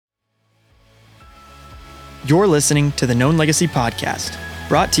You're listening to the Known Legacy Podcast,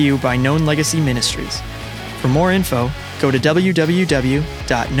 brought to you by Known Legacy Ministries. For more info, go to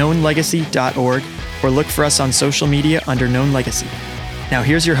www.knownlegacy.org or look for us on social media under Known Legacy. Now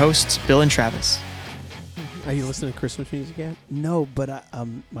here's your hosts, Bill and Travis. Are you listening to Christmas music yet? No, but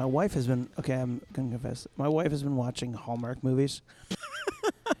my wife has been, I'm going to confess, my wife has been watching Hallmark movies.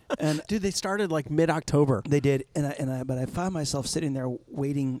 And Dude, they started like mid-October. they did, but I found myself sitting there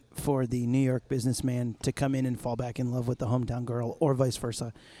waiting for the New York businessman to come in and fall back in love with the hometown girl, or vice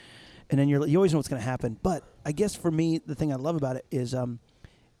versa. And then you always know what's going to happen. But I guess for me, the thing I love about it is,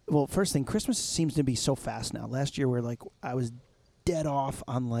 well, first thing, Christmas seems to be so fast now. Last year, I was dead off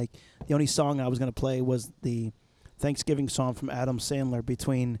on the only song I was going to play was the Thanksgiving song from Adam Sandler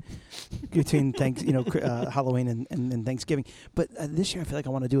between Halloween and Thanksgiving. But this year I feel like I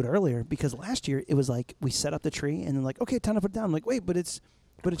want to do it earlier because last year it was like we set up the tree and then okay, time to put it down. I'm like, wait, but it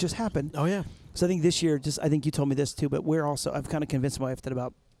just happened. Oh, yeah. So I think this year, I think you told me this too, but I've kind of convinced my wife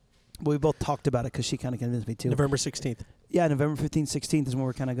that we both talked about it because she kind of convinced me too. November 16th. Yeah, November 15th, 16th is when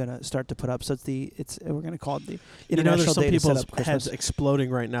we're kind of going to start to put up. So we're going to call it the International There's Day to some set up people's Christmas. heads exploding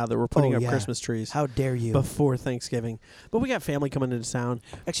right now that we're putting up yeah. Christmas trees. How dare you? Before Thanksgiving. But we got family coming into town.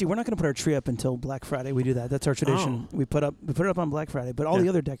 Actually, we're not going to put our tree up until Black Friday. We do that. That's our tradition. Oh. We put it up on Black Friday. But all the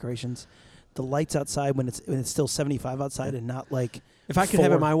other decorations, the lights outside when it's still 75 outside and not like. If I could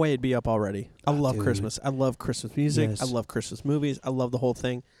have it my way, it'd be up already. I love dude. Christmas. I love Christmas music. Yes. I love Christmas movies. I love the whole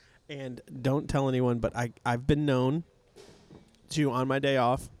thing. And don't tell anyone, but I've been known to, on my day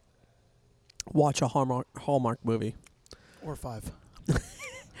off, watch a Hallmark movie. Or 5.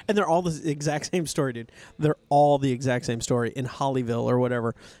 And they're all the exact same story, dude. They're all the exact same story in Hollyville or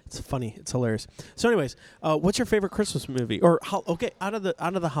whatever. It's funny. It's hilarious. So, anyways, what's your favorite Christmas movie? Or out of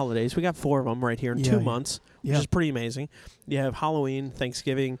the holidays, we got 4 of them right here in 2 months, which is pretty amazing. You have Halloween,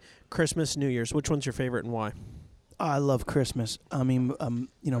 Thanksgiving, Christmas, New Year's. Which one's your favorite and why? I love Christmas. I mean,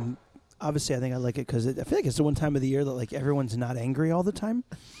 obviously I think I like it because I feel like it's the one time of the year that everyone's not angry all the time.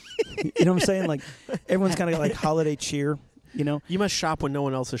 You know what I'm saying? Like everyone's kind of like holiday cheer. You know, you must shop when no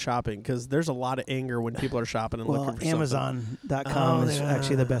one else is shopping because there's a lot of anger when people are shopping and looking for Amazon.com is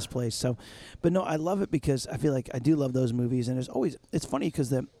actually the best place. So, but no, I love it because I feel like I do love those movies, and it's funny because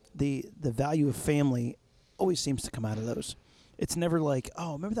the value of family always seems to come out of those. It's never like,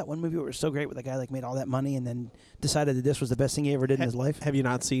 oh, remember that one movie where it was so great where the guy made all that money and then decided that this was the best thing he ever did in his life? Have you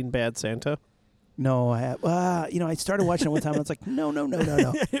not seen Bad Santa? No, I have. I started watching it one time and I was like, no.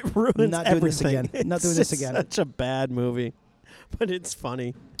 It ruins not everything. doing this again. Not doing this again. Such a bad movie, but it's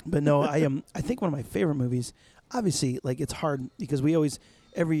funny. But no, I think one of my favorite movies, obviously, it's hard because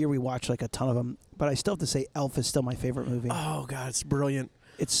every year we watch a ton of them, but I still have to say Elf is still my favorite movie. Oh, God, it's brilliant.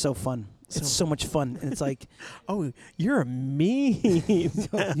 It's so fun. It's so much fun. And it's like, oh, you're a mean.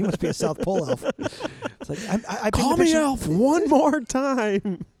 You must be a South Pole elf. It's like, I call me Elf one more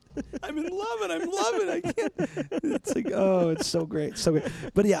time. I'm in love. I can't. It's like, oh, it's so great. So great.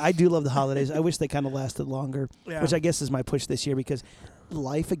 But yeah, I do love the holidays. I wish they kind of lasted longer, which I guess is my push this year because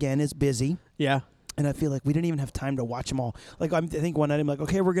life, again, is busy. Yeah. And I feel like we didn't even have time to watch them all. I think one night I'm like,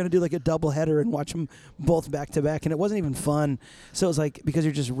 okay, we're going to do a double header and watch them both back to back. And it wasn't even fun. So it was because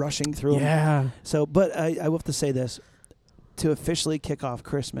you're just rushing through them. Yeah. So, but I will have to say this. To officially kick off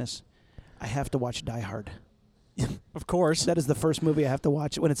Christmas, I have to watch Die Hard. Of course. That is the first movie I have to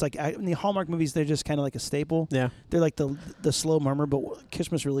watch. When it's in the Hallmark movies, they're just kind of like a staple. Yeah. They're like the slow murmur, but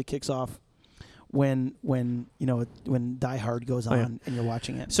Christmas really kicks off when Die Hard goes on and you're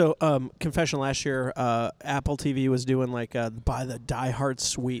watching it. So, confession, last year, Apple TV was doing buy the Die Hard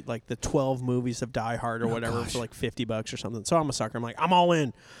suite, the 12 movies of Die Hard or whatever for $50 or something. So I'm a sucker. I'm like, I'm all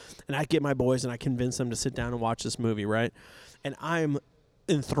in. And I get my boys and I convince them to sit down and watch this movie, right? And I'm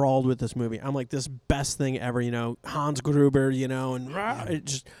enthralled with this movie. I'm like, this best thing ever, Hans Gruber, and it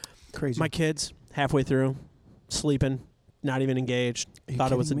just crazy. My kids, halfway through, sleeping, not even engaged,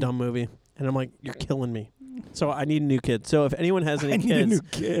 thought it was a dumb movie. And I'm like, you're killing me. So I need a new kid. So if anyone has any kids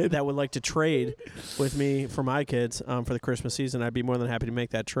that would like to trade with me for my kids for the Christmas season, I'd be more than happy to make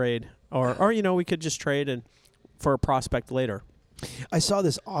that trade. Or we could just trade and for a prospect later. I saw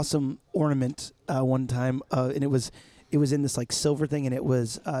this awesome ornament one time, and it was in this silver thing, and it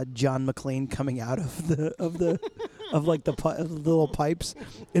was John McClane coming out of the little pipes,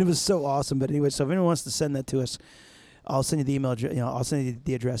 and it was so awesome. But anyway, so if anyone wants to send that to us, I'll send you the email. I'll send you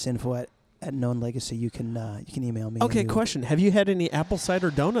the address info at Known Legacy. You can email me. Okay, question: have you had any apple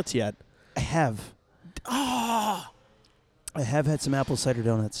cider donuts yet? I have. Oh, I have had some apple cider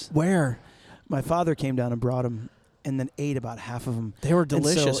donuts. Where? My father came down and brought them, and then ate about half of them. They were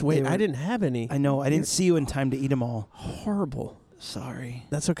delicious. So Wait, I didn't have any. I know. I didn't see you in time to eat them all. Horrible. Sorry.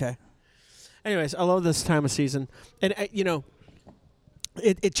 That's okay. anyways, I love this time of season, and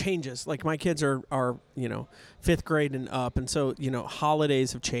it changes. Like my kids are 5th grade and up, and so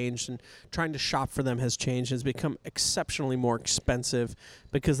holidays have changed, and trying to shop for them has changed. It's become exceptionally more expensive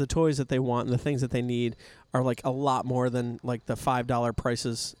because the toys that they want and the things that they need are like a lot more than like the $5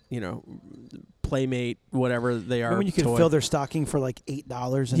 prices. Playmate, whatever they are. When you can toy. fill their stocking for like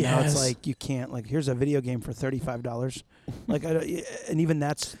 $8, and now Yes. it's like you can't. Like, here's a video game for $35. Like, and even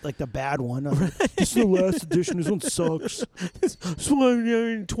that's like the bad one. This is the last edition. This one sucks. This one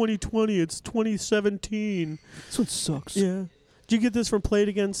in 2020. It's 2017. This one sucks. Yeah. Did you get this from Played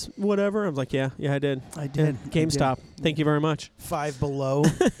Against whatever? I was like, yeah, I did. I did. GameStop. Thank you very much. Five Below.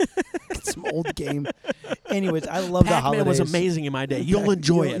 Some old game. Anyways, I love the holidays. Pac-Man was amazing in my day. You'll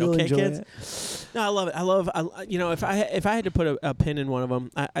enjoy it, you'll okay, enjoy kids? it. No, I love it. If I had to put a pin in one of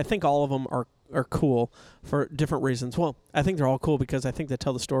them, I think all of them are cool for different reasons. Well, I think they're all cool because I think they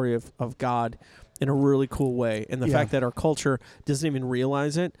tell the story of God in a really cool way. And the fact that our culture doesn't even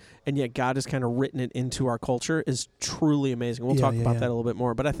realize it, and yet God has kind of written it into our culture is truly amazing. We'll talk about that a little bit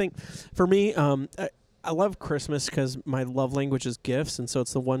more. But I think for me, I love Christmas because my love language is gifts. And so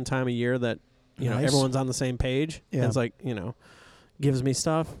it's the one time a year that, Nice. everyone's on the same page. Yeah. It's like, gives me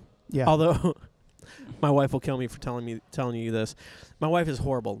stuff. Yeah. Although my wife will kill me for telling you this. My wife is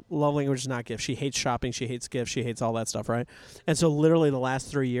horrible. Love language is not gifts. She hates shopping. She hates gifts. She hates all that stuff, right? And so literally the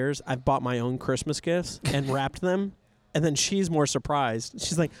last 3 years, I've bought my own Christmas gifts and wrapped them. And then she's more surprised.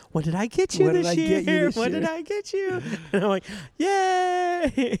 She's like, "What did I get you this year? What did I get you?" And I'm like,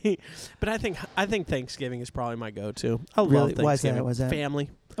 "Yay!" But I think Thanksgiving is probably my go-to. I love Thanksgiving. Why is that? Family.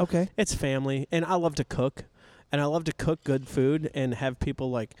 Okay. It's family, and I love to cook, and I love to cook good food and have people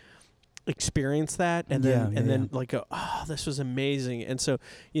like experience that, and then like go, "Oh, this was amazing!" And so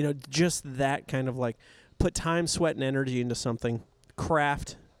just that kind of like put time, sweat, and energy into something,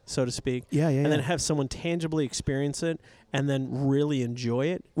 craft, so to speak, and then have someone tangibly experience it and then really enjoy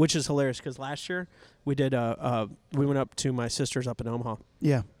it, which is hilarious because last year we did we went up to my sister's up in Omaha.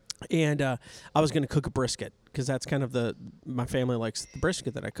 Yeah. And I was going to cook a brisket because that's kind of my family likes the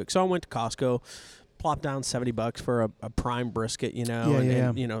brisket that I cook. So I went to Costco, plopped down $70 for a prime brisket,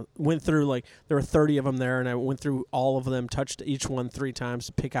 and went through like there were 30 of them there, and I went through all of them, touched each one 3 times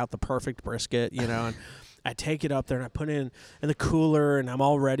to pick out the perfect brisket, and I take it up there and I put it in the cooler, and I'm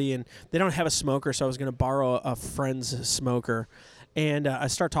all ready, and they don't have a smoker, so I was going to borrow a friend's smoker, and I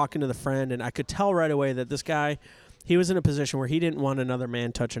start talking to the friend, and I could tell right away that this guy, he was in a position where he didn't want another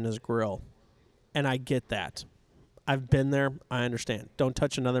man touching his grill. And I get that. I've been there. I understand. Don't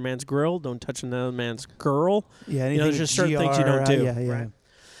touch another man's grill. Don't touch another man's girl. Yeah, there's just certain things you don't do. Yeah. Right?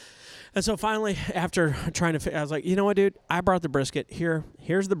 And so finally, after trying to I was like, you know what, dude? I brought the brisket.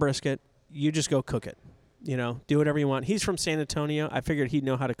 Here's the brisket. You just go cook it. Do whatever you want. He's from San Antonio. I figured he'd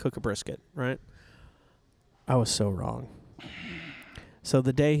know how to cook a brisket, right? I was so wrong. So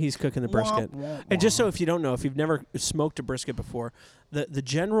the day he's cooking the brisket, and just so if you don't know, if you've never smoked a brisket before, the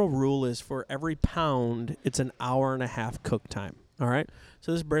general rule is for every pound, it's an hour and a half cook time. All right?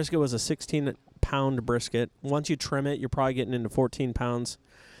 So this brisket was a 16-pound brisket. Once you trim it, you're probably getting into 14 pounds.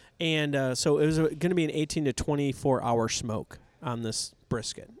 And so it was going to be an 18 to 24-hour smoke on this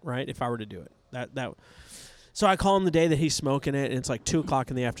brisket, right, if I were to do it. So I call him the day that he's smoking it, and it's like 2 o'clock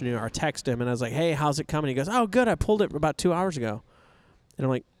in the afternoon. I text him, and I was like, hey, how's it coming? He goes, oh, good. I pulled it about 2 hours ago. And I'm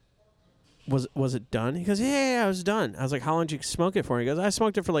like, was it done? He goes, yeah, I was done. I was like, how long did you smoke it for? He goes, I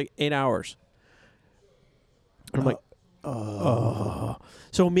smoked it for like 8 hours. And I'm like, oh.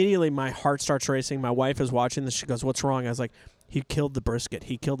 So immediately my heart starts racing. My wife is watching this. She goes, what's wrong? I was like, he killed the brisket.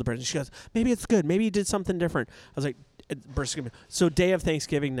 She goes, maybe it's good. Maybe he did something different. I was like, brisket. So day of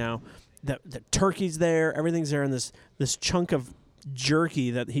Thanksgiving now, the turkey's there. Everything's there. And this chunk of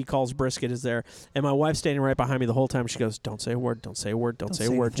jerky that he calls brisket is there, and my wife's standing right behind me the whole time. She goes, don't say a word, don't say a word, don't say a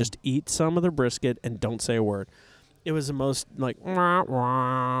word, anything. Just eat some of the brisket and don't say a word. It was the most like wah,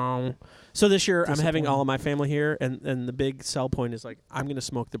 wah. So this year I'm having all of my family here, and the big sell point is like, I'm gonna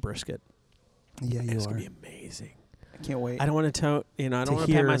smoke the brisket. Yeah, it's gonna be amazing. I can't wait. I don't want to I don't want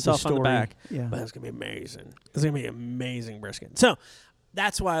to pat myself on the back, but it's gonna be amazing. It's gonna be amazing brisket. So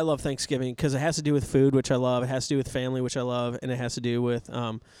that's why I love Thanksgiving, because it has to do with food, which I love. It has to do with family, which I love. And it has to do with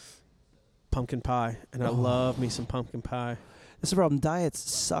pumpkin pie. And I love me some pumpkin pie. That's the problem. Diets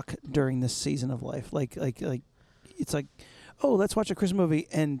suck during this season of life. Like it's like, oh, let's watch a Christmas movie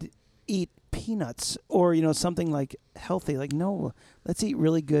and eat peanuts or, something like healthy. Like, no, let's eat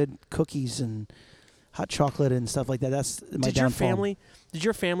really good cookies and hot chocolate and stuff like that. That's my downfall. Did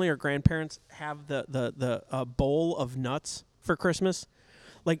your family or grandparents have the bowl of nuts for Christmas?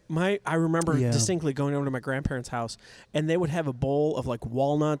 Like I remember distinctly going over to my grandparents' house, and they would have a bowl of like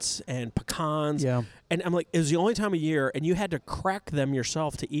walnuts and pecans. Yeah. And I'm like, it was the only time of year, and you had to crack them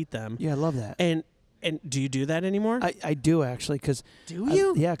yourself to eat them. Yeah, I love that. And do you do that anymore? I do actually, because do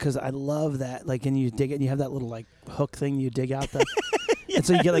you? Yeah, because I love that. Like, and you dig it, and you have that little like hook thing you dig out the. And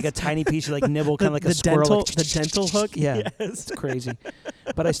so you get like a tiny piece, you like nibble, kind of like a squirrel. The dental hook? Yeah, yes. It's crazy.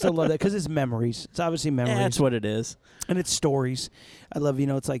 But I still love that because it's memories. It's obviously memories. That's what it is. And it's stories. I love,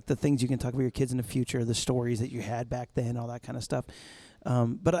 it's like the things you can talk about your kids in the future, the stories that you had back then, all that kind of stuff.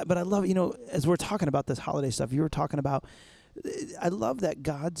 But I love, as we're talking about this holiday stuff, you were talking about, I love that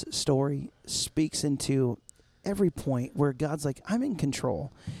God's story speaks into every point where God's like, I'm in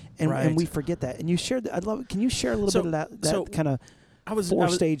control. And we forget that. And you shared that. Can you share a little bit of that kind of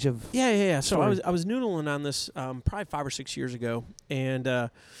stage of So story. I was noodling on this probably 5 or 6 years ago, and I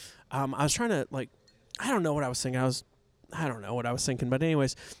was trying to, like, I don't know what I was thinking. I don't know what I was thinking, but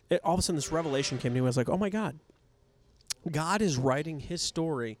anyways, all of a sudden this revelation came to me. I was like, oh my God, God is writing His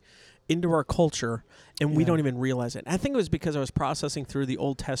story into our culture, and we don't even realize it. I think it was because I was processing through the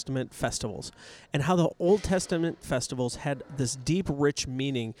Old Testament festivals and how the Old Testament festivals had this deep, rich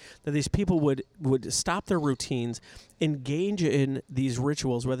meaning that these people would stop their routines, engage in these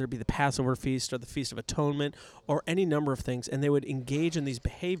rituals, whether it be the Passover feast or the Feast of Atonement or any number of things, and they would engage in these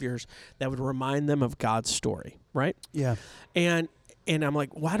behaviors that would remind them of God's story, right? Yeah. And I'm like,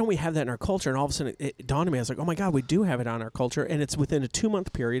 why don't we have that in our culture? And all of a sudden it dawned on me. I was like, oh my God, we do have it on our culture. And it's within a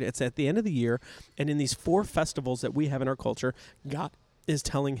 2-month period. It's at the end of the year. And in these 4 festivals that we have in our culture, God is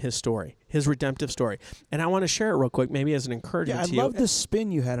telling His story, His redemptive story. And I want to share it real quick, maybe as an encouragement to you. I love the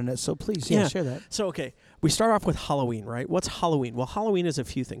spin you had on it. So please, share that. So, okay, we start off with Halloween, right? What's Halloween? Well, Halloween is a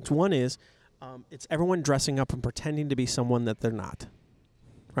few things. One is it's everyone dressing up and pretending to be someone that they're not,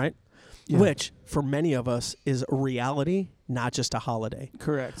 right? Yeah. Which, for many of us, is a reality, not just a holiday.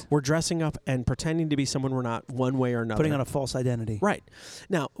 Correct. We're dressing up and pretending to be someone we're not one way or another. Putting on a false identity. Right.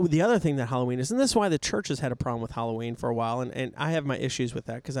 Now, the other thing that Halloween is, and this is why the church has had a problem with Halloween for a while, and I have my issues with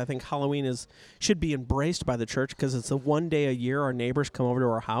that because I think Halloween should be embraced by the church because it's the one day a year our neighbors come over to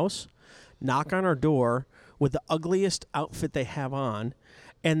our house, knock on our door with the ugliest outfit they have on,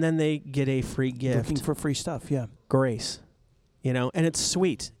 and then they get a free gift. Looking for free stuff, yeah. Grace. And it's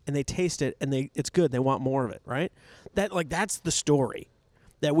sweet, and they taste it, and it's good. They want more of it, right? That's the story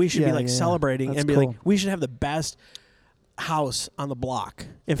that we should be celebrating. That's and be cool. like, we should have the best house on the block.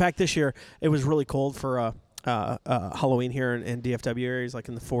 In fact, this year it was really cold for Halloween here in DFW areas, like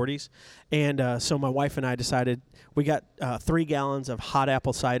in the 40s, and so my wife and I decided we got 3 gallons of hot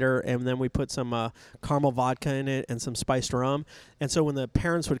apple cider, and then we put some caramel vodka in it and some spiced rum. And so when the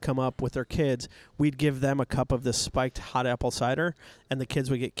parents would come up with their kids, we'd give them a cup of this spiked hot apple cider, and the kids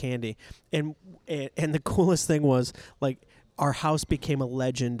would get candy. And the coolest thing was, like, our house became a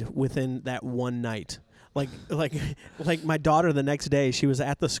legend within that one night. Like my daughter the next day, she was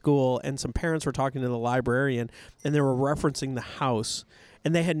at the school, and some parents were talking to the librarian, and they were referencing the house.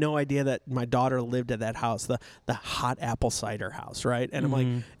 And they had no idea that my daughter lived at that house, the hot apple cider house, right? And I'm like,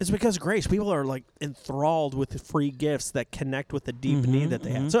 it's because of grace. People are like enthralled with the free gifts that connect with the deep need that they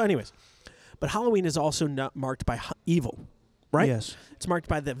have. So anyways, but Halloween is also not marked by evil, right? Yes. It's marked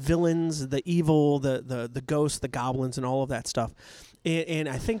by the villains, the evil, the ghosts, the goblins, and all of that stuff. And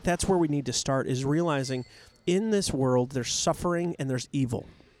I think that's where we need to start, is realizing in this world there's suffering and there's evil.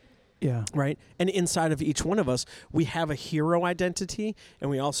 Yeah. Right? And inside of each one of us, we have a hero identity,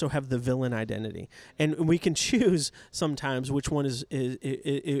 and we also have the villain identity. And we can choose sometimes which one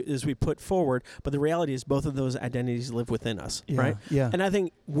is we put forward, but the reality is both of those identities live within us, right? Yeah. And I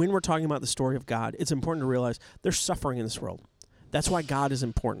think when we're talking about the story of God, it's important to realize there's suffering in this world. That's why God is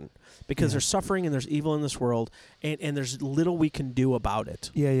important, because there's suffering and there's evil in this world, and there's little we can do about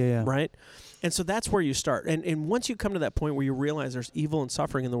it. Yeah. Right? And so that's where you start. And once you come to that point where you realize there's evil and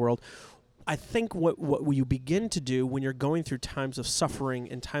suffering in the world, I think what you begin to do when you're going through times of suffering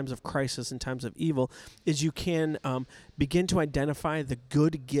and times of crisis and times of evil is you can begin to identify the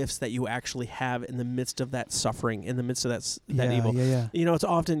good gifts that you actually have in the midst of that suffering, in the midst of that evil. Yeah. It's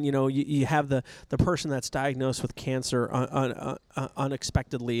often, you have the person that's diagnosed with cancer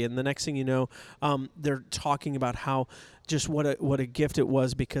unexpectedly, and the next thing you know, they're talking about how just what a gift it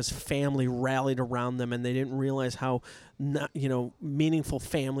was because family rallied around them, and they didn't realize how meaningful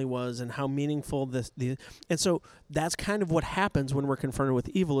family was and how meaningful and so that's kind of what happens when we're confronted with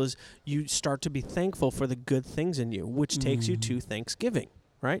evil, is you start to be thankful for the good things in you, which takes you to Thanksgiving.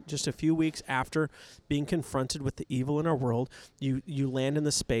 Right? Just a few weeks after being confronted with the evil in our world, you land in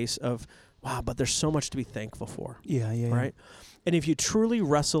the space of, wow, but there's so much to be thankful for. Yeah. Right? And if you truly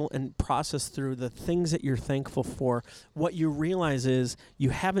wrestle and process through the things that you're thankful for, what you realize is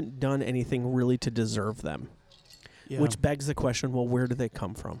you haven't done anything really to deserve them, which begs the question, well, where do they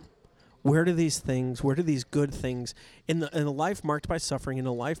come from? Where do these good things, in a life marked by suffering, in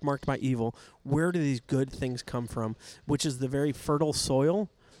a life marked by evil, where do these good things come from, which is the very fertile soil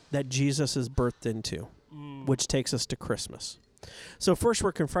that Jesus is birthed into, which takes us to Christmas. So first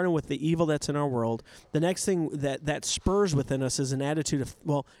we're confronted with the evil that's in our world. The next thing that spurs within us is an attitude of,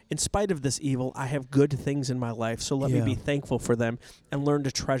 well, in spite of this evil, I have good things in my life, so let me be thankful for them and learn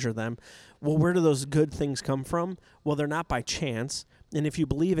to treasure them. Well, where do those good things come from? Well, they're not by chance. And if you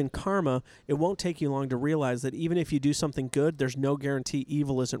believe in karma, it won't take you long to realize that even if you do something good, there's no guarantee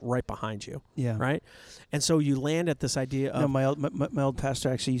evil isn't right behind you. Yeah. Right? And so you land at this idea of... No, my old pastor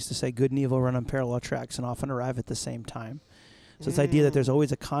actually used to say good and evil run on parallel tracks and often arrive at the same time. So this idea that there's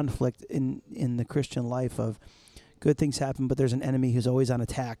always a conflict in the Christian life of good things happen, but there's an enemy who's always on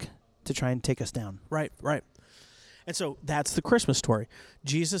attack to try and take us down. Right. And so that's the Christmas story.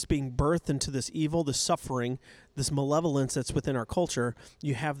 Jesus being birthed into this evil, this suffering, this malevolence that's within our culture.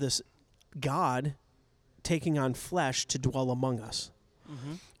 You have this God taking on flesh to dwell among us.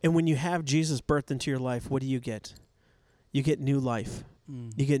 Mm-hmm. And when you have Jesus birthed into your life, what do you get? You get new life.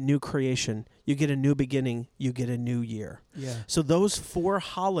 You get new creation. You get a new beginning. You get a new year. Yeah. So those 4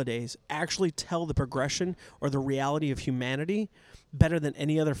 holidays actually tell the progression or the reality of humanity better than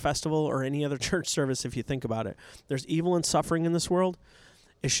any other festival or any other church service if you think about it. There's evil and suffering in this world.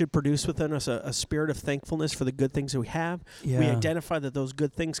 It should produce within us a spirit of thankfulness for the good things that we have. Yeah. We identify that those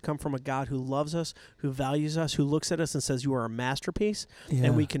good things come from a God who loves us, who values us, who looks at us and says, you are a masterpiece. Yeah.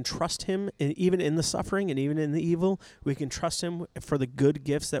 And we can trust him, and even in the suffering and even in the evil, we can trust him for the good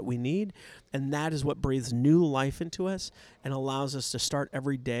gifts that we need. And that is what breathes new life into us and allows us to start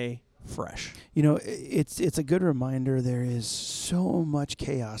every day fresh. You know, it's a good reminder there is so much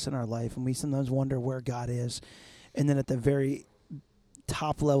chaos in our life, and we sometimes wonder where God is. And then at the very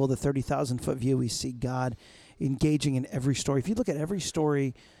top level, the 30,000-foot view, we see God engaging in every story. If you look at every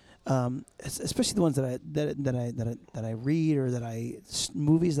story, especially the ones that I read or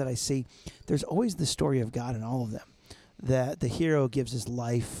movies that I see, there's always the story of God in all of them. That the hero gives his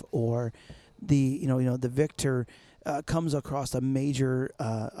life, or the victor comes across a major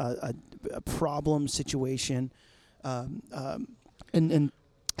a problem situation, and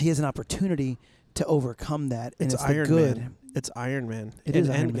he has an opportunity to overcome that. And it's Iron the good. Man. It's Iron Man. It is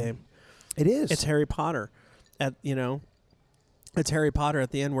Iron Endgame. Man. It is. It's Harry Potter. It's Harry Potter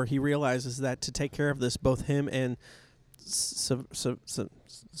at the end where he realizes that to take care of this, both him and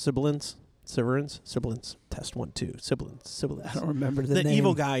siblings. Test 1, 2. Siblings. I don't remember the name.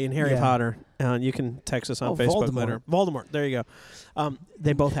 Evil guy in Harry Potter. You can text us on Facebook Voldemort. later. Voldemort. There you go.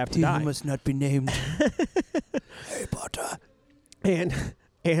 They both have to die. He must not be named Harry Potter. And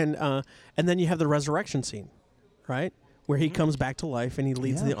then you have the resurrection scene, right? Where he comes back to life and he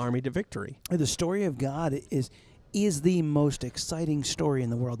leads the army to victory. The story of God is the most exciting story in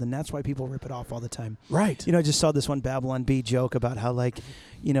the world, and that's why people rip it off all the time. Right. I just saw this one Babylon Bee joke about how, what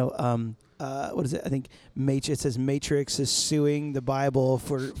is it? I think it says Matrix is suing the Bible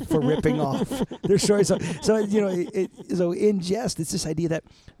for ripping off their stories. So in jest, it's this idea that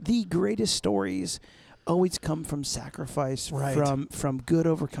the greatest stories always come from sacrifice, right, from good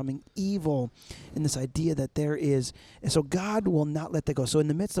overcoming evil, and this idea that there is, and so God will not let that go. So in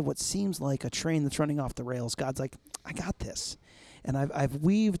the midst of what seems like a train that's running off the rails, God's like, I got this, and I've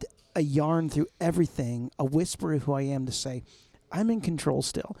weaved a yarn through everything, a whisper of who I am, to say, I'm in control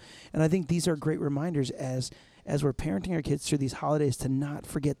still. And I think these are great reminders as we're parenting our kids through these holidays to not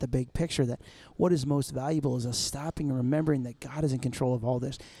forget the big picture, that what is most valuable is us stopping and remembering that God is in control of all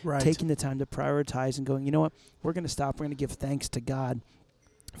this, right, taking the time to prioritize and going, you know what, we're going to stop, we're going to give thanks to God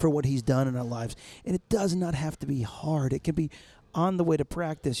for what he's done in our lives. And it does not have to be hard. It can be on the way to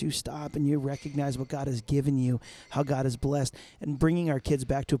practice. You stop and you recognize what God has given you, how God is blessed, and bringing our kids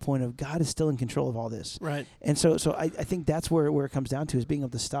back to a point of God is still in control of all this. Right. And so I think that's where it comes down to, is being able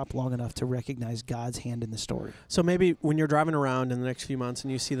to stop long enough to recognize God's hand in the story. So maybe when you're driving around in the next few months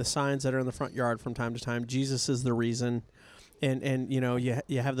and you see the signs that are in the front yard from time to time, Jesus is the reason. And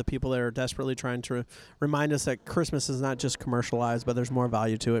you have the people that are desperately trying to remind us that Christmas is not just commercialized, but there's more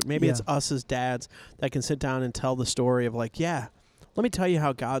value to it. Maybe it's us as dads that can sit down and tell the story of let me tell you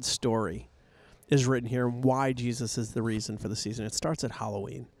how God's story is written here and why Jesus is the reason for the season. It starts at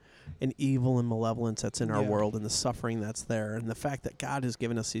Halloween, and evil and malevolence that's in our world, and the suffering that's there, and the fact that God has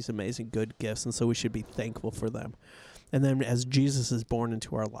given us these amazing good gifts, and so we should be thankful for them. And then as Jesus is born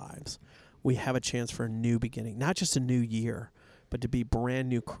into our lives, we have a chance for a new beginning, not just a new year, but to be brand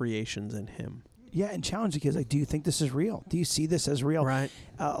new creations in him. Yeah, and challenge the kids. Like, do you think this is real? Do you see this as real? Right.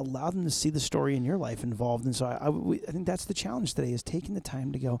 Allow them to see the story in your life involved. And so I think that's the challenge today, is taking the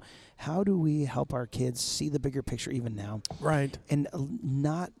time to go, how do we help our kids see the bigger picture even now? Right. And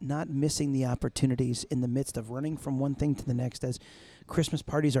not missing the opportunities in the midst of running from one thing to the next, as Christmas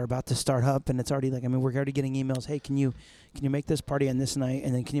parties are about to start up, and it's already like, we're already getting emails, hey, can you make this party on this night,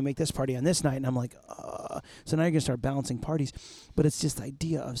 and then can you make this party on this night? And I'm like, so now you're going to start balancing parties. But it's just the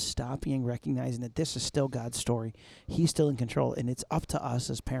idea of stopping and recognizing that this is still God's story. He's still in control, and it's up to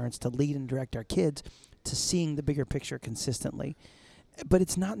us as parents to lead and direct our kids to seeing the bigger picture consistently. But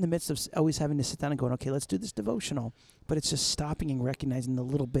it's not in the midst of always having to sit down and going, okay, let's do this devotional. But it's just stopping and recognizing the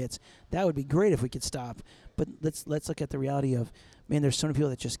little bits. That would be great if we could stop. But let's look at the reality of, man, there's so many people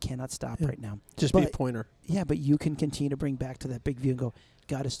that just cannot stop right now. Just be a pointer. Yeah, but you can continue to bring back to that big view and go,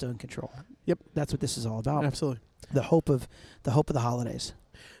 God is still in control. Yep. That's what this is all about. Absolutely. The hope of the holidays.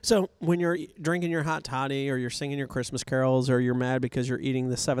 So when you're drinking your hot toddy, or you're singing your Christmas carols, or you're mad because you're eating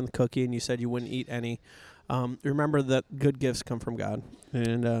the 7th cookie and you said you wouldn't eat any, remember that good gifts come from God,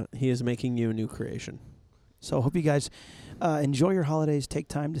 and He is making you a new creation. So I hope you guys enjoy your holidays. Take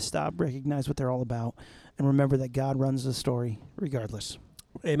time to stop, recognize what they're all about, and remember that God runs the story regardless.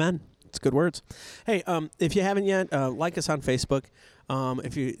 Amen. It's good words. Hey, if you haven't yet, like us on Facebook.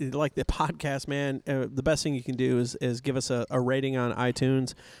 If you like the podcast, man, the best thing you can do is give us a rating on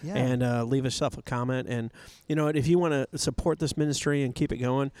iTunes and leave us a comment. And you know what? If you want to support this ministry and keep it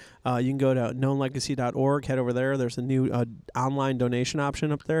going, you can go to knownlegacy.org. Head over there. There's a new online donation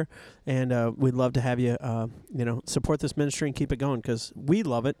option up there, and we'd love to have you, support this ministry and keep it going, because we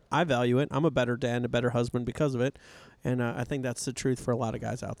love it. I value it. I'm a better dad and a better husband because of it, and I think that's the truth for a lot of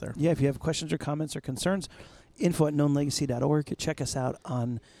guys out there. Yeah. If you have questions or comments or concerns, info@knownlegacy.org. Check us out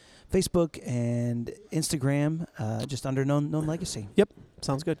on Facebook and Instagram, just under Known Legacy. Yep.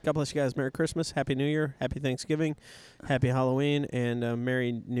 Sounds good. God bless you guys. Merry Christmas. Happy New Year. Happy Thanksgiving. Happy Halloween. And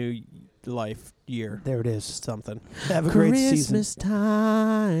Merry New Life Year. There it is. Something. Have a great season. Christmas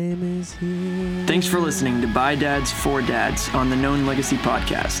time is here. Thanks for listening to By Dads for Dads on the Known Legacy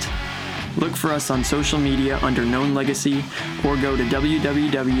podcast. Look for us on social media under Known Legacy, or go to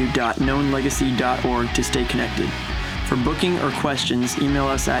www.knownlegacy.org to stay connected. For booking or questions, email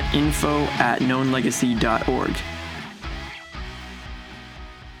us at info@knownlegacy.org.